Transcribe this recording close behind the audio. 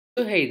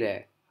So hey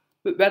there,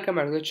 welcome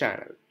back to the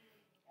channel.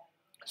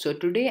 So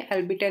today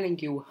I'll be telling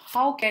you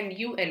how can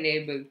you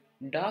enable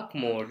dark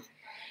mode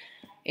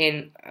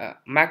in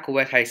Mac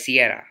OS High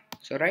Sierra.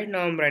 So right now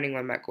I'm running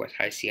on Mac OS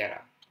High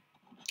Sierra.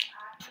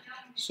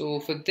 So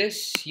for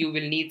this you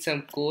will need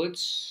some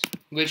codes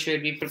which will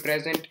be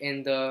present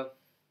in the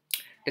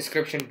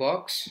description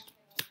box.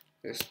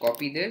 Just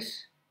copy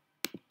this,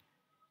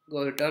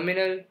 go to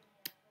terminal,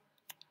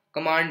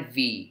 command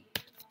V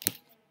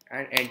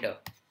and enter.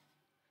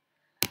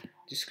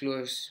 Just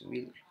close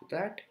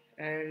that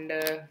and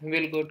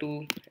we'll go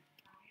to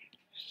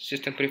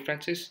system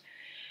preferences.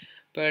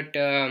 But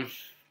and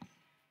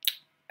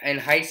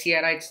High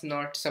Sierra it's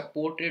not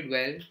supported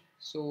well,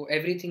 so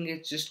everything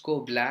is just go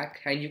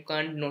black and you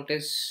can't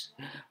notice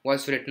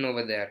what's written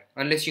over there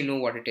unless you know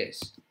what it is,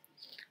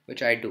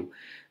 which I do.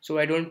 So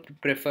I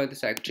don't prefer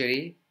this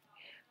actually.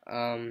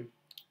 um,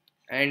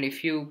 and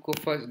if you go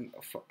for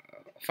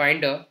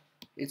finder,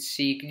 it's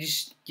see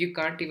you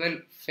can't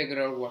even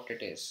figure out what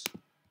it is,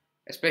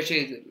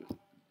 especially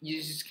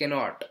you just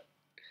cannot.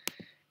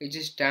 It's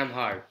just damn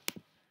hard.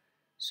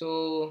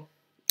 So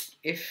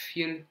if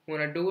you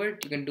want to do it,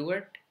 you can do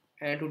it,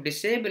 and to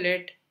disable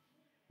it,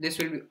 this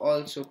will be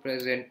also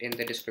present in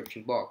the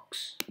description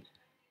box.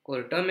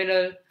 Go to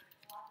terminal,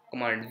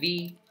 command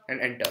V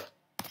and enter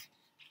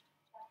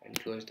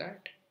and close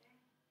that,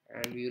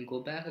 and we will go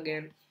back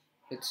again.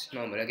 It's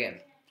normal again.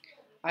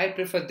 I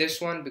prefer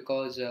this one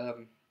because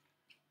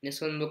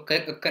this one look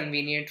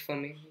convenient for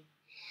me.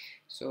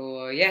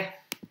 So yeah,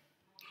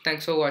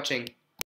 thanks for watching.